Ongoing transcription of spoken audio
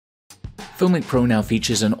FiLMiC Pro now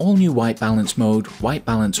features an all-new white balance mode, white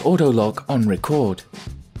balance auto lock on record.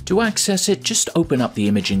 To access it, just open up the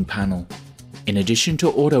imaging panel. In addition to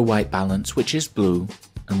auto white balance, which is blue,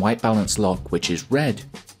 and white balance lock, which is red,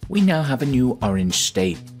 we now have a new orange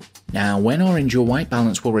state. Now, when orange, your white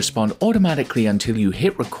balance will respond automatically until you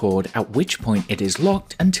hit record, at which point it is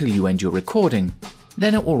locked until you end your recording.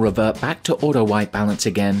 Then it will revert back to auto white balance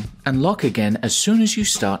again and lock again as soon as you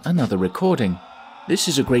start another recording. This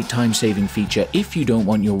is a great time-saving feature if you don't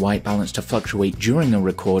want your white balance to fluctuate during a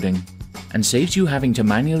recording, and saves you having to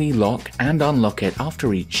manually lock and unlock it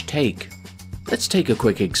after each take. Let's take a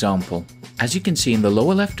quick example. As you can see in the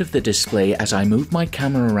lower left of the display, as I move my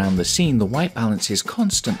camera around the scene, the white balance is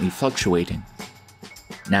constantly fluctuating.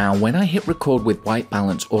 Now, when I hit record with white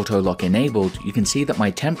balance auto lock enabled, you can see that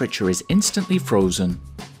my temperature is instantly frozen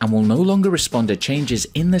and will no longer respond to changes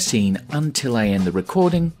in the scene until I end the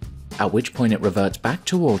recording, at which point it reverts back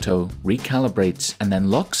to auto, recalibrates, and then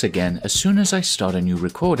locks again as soon as I start a new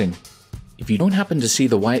recording. If you don't happen to see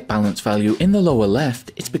the white balance value in the lower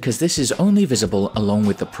left, it's because this is only visible along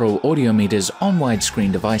with the Pro audio meters on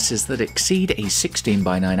widescreen devices that exceed a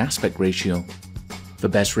 16:9 aspect ratio. For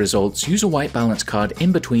best results, use a white balance card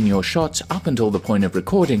in between your shots up until the point of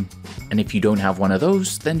recording, and if you don't have one of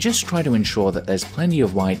those, then just try to ensure that there's plenty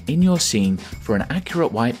of white in your scene for an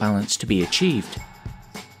accurate white balance to be achieved.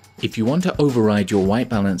 If you want to override your white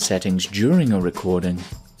balance settings during a recording,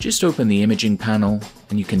 just open the imaging panel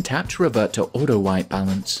and you can tap to revert to auto white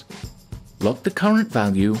balance. Lock the current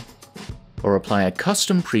value, or apply a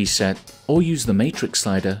custom preset, or use the matrix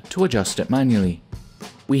slider to adjust it manually.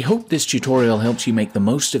 We hope this tutorial helps you make the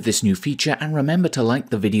most of this new feature, and remember to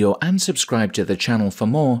like the video and subscribe to the channel for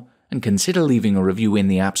more, and consider leaving a review in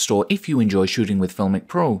the App Store if you enjoy shooting with FiLMiC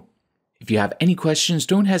Pro. If you have any questions,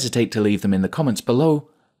 don't hesitate to leave them in the comments below.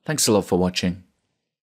 Thanks a lot for watching.